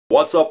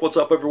What's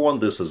up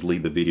everyone? This is Lee,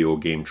 the video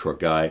game truck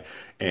guy,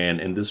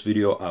 and in this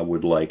video I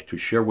would like to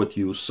share with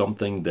you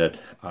something that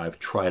I've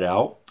tried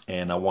out,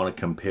 and I want to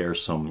compare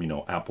some,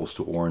 apples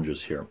to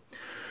oranges here.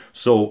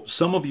 So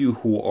some of you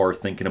who are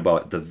thinking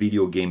about the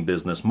video game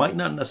business might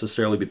not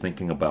necessarily be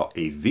thinking about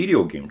a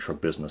video game truck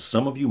business.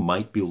 Some of you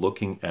might be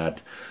looking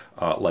at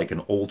like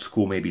an old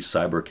school, maybe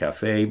cyber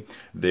cafe.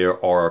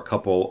 There are a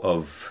couple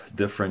of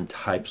different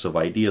types of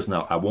ideas.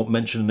 Now, I won't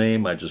mention the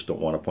name. I just don't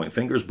want to point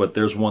fingers, but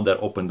there's one that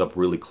opened up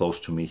really close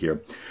to me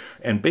here.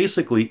 And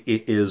basically,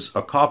 it is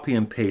a copy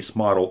and paste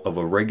model of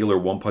a regular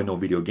 1.0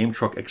 video game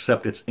truck,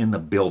 except it's in the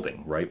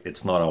building, right?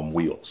 It's not on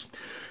wheels.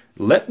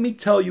 Let me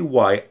tell you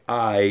why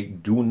I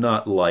do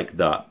not like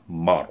that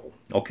model.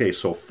 Okay,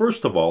 so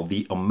first of all,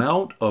 the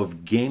amount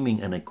of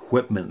gaming and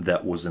equipment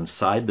that was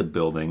inside the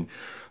building,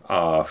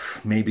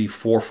 maybe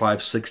 4,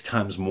 5, 6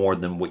 times more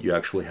than what you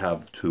actually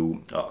have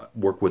to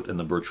work with in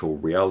the virtual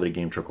reality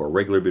game truck or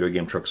regular video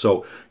game truck.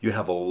 So you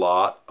have a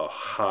lot of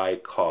high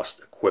cost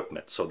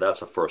equipment. So that's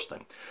the first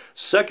thing.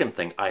 Second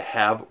thing, I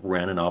have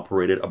ran and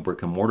operated a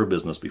brick and mortar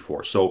business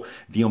before. So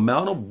the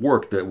amount of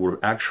work that would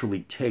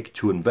actually take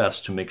to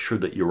invest to make sure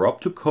that you're up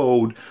to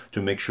code,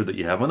 to make sure that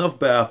you have enough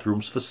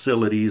bathrooms,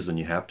 facilities, and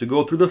you have to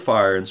go through the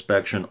fire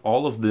inspection,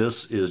 all of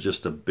this is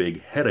just a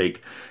big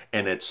headache,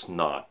 and it's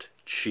not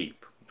cheap.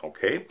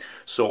 Okay,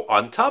 so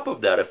on top of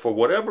that, if for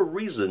whatever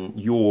reason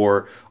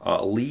your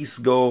lease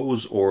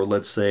goes, or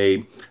let's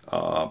say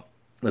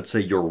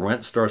your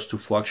rent starts to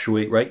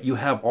fluctuate, right? You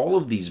have all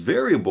of these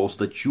variables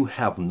that you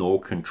have no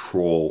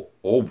control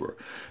over.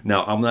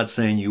 Now, I'm not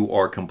saying you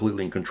are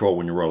completely in control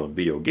when you run a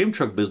video game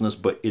truck business,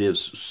 but it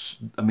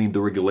is,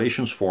 the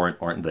regulations for it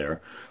aren't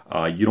there.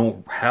 You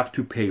don't have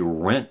to pay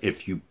rent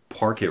if you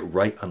park it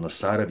right on the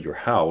side of your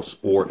house,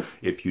 or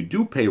if you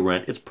do pay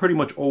rent, it's pretty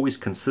much always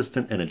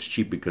consistent and it's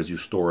cheap because you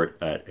store it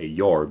at a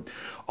yard.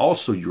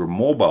 Also, you're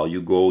mobile.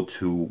 You go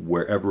to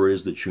wherever it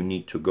is that you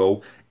need to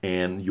go,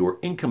 and your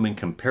income in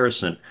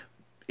comparison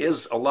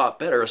is a lot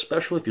better,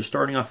 especially if you're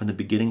starting off in the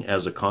beginning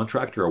as a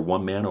contractor, a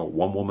one-man or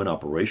one-woman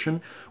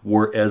operation,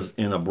 whereas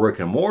in a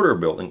brick and mortar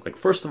building, like,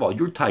 first of all,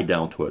 you're tied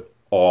down to it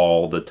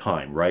all the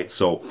time, right?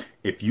 So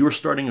if you're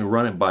starting to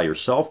run it by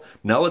yourself,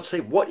 now let's say,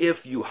 what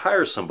if you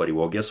hire somebody?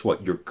 Well, guess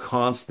what? You're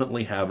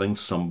constantly having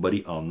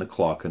somebody on the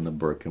clock in the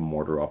brick and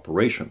mortar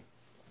operation.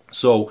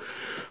 So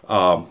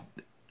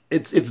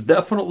it's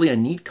definitely a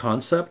neat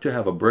concept to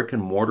have a brick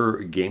and mortar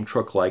game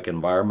truck-like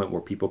environment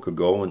where people could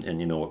go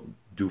and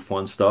do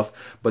fun stuff.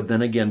 But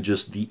then again,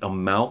 just the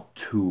amount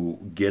to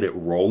get it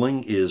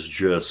rolling is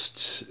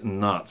just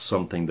not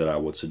something that I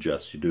would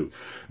suggest you do.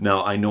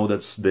 Now, I know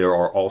that there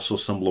are also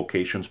some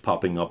locations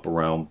popping up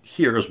around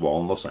here as well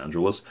in Los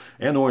Angeles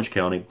and Orange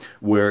County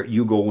where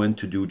you go in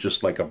to do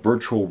just like a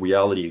virtual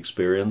reality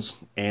experience,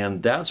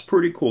 and that's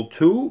pretty cool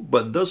too.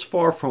 But thus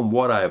far from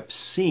what I've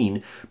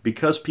seen,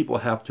 because people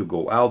have to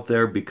go out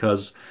there,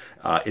 because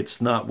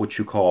it's not what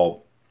you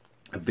call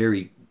a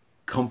very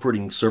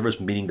comforting service,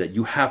 meaning that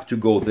you have to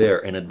go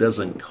there and it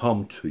doesn't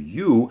come to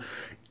you,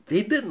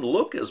 they didn't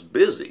look as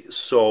busy.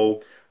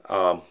 So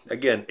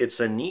again, it's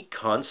a neat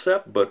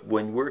concept, but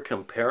when we're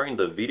comparing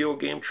the video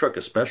game truck,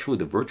 especially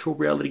the virtual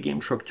reality game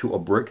truck, to a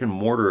brick and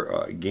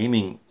mortar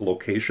gaming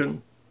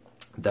location,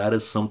 that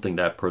is something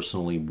that I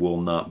personally will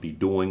not be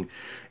doing.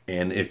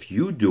 And if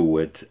you do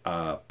it,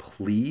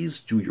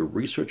 please do your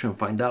research and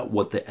find out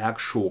what the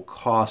actual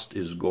cost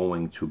is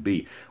going to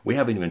be. We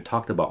haven't even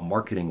talked about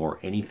marketing or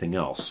anything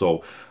else.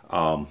 So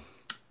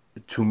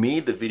to me,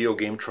 the video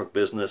game truck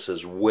business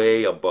is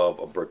way above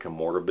a brick and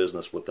mortar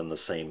business within the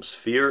same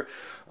sphere.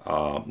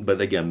 But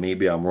again,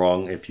 maybe I'm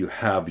wrong. If you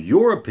have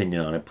your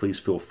opinion on it, please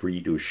feel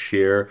free to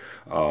share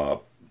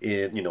down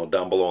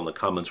below in the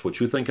comments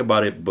what you think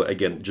about it. But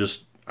again,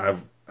 just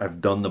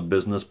I've done the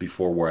business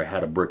before where I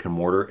had a brick and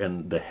mortar,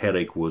 and the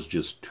headache was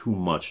just too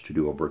much to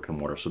do a brick and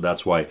mortar. So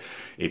that's why,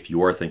 if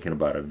you are thinking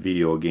about a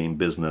video game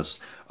business,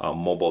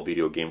 mobile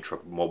video game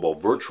truck, mobile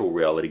virtual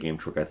reality game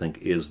truck, I think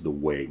is the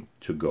way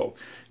to go.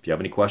 If you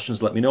have any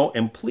questions, let me know,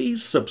 and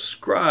please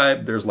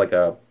subscribe. There's like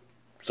a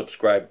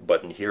subscribe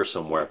button here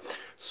somewhere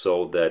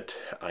so that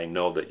I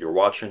know that you're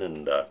watching,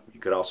 and you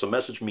could also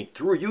message me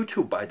through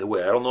YouTube, by the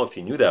way. I don't know if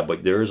you knew that,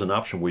 but there is an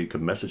option where you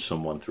can message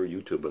someone through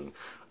YouTube and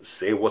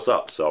say what's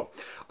up. So,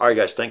 all right,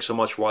 guys, thanks so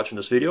much for watching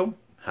this video.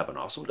 Have an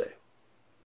awesome day.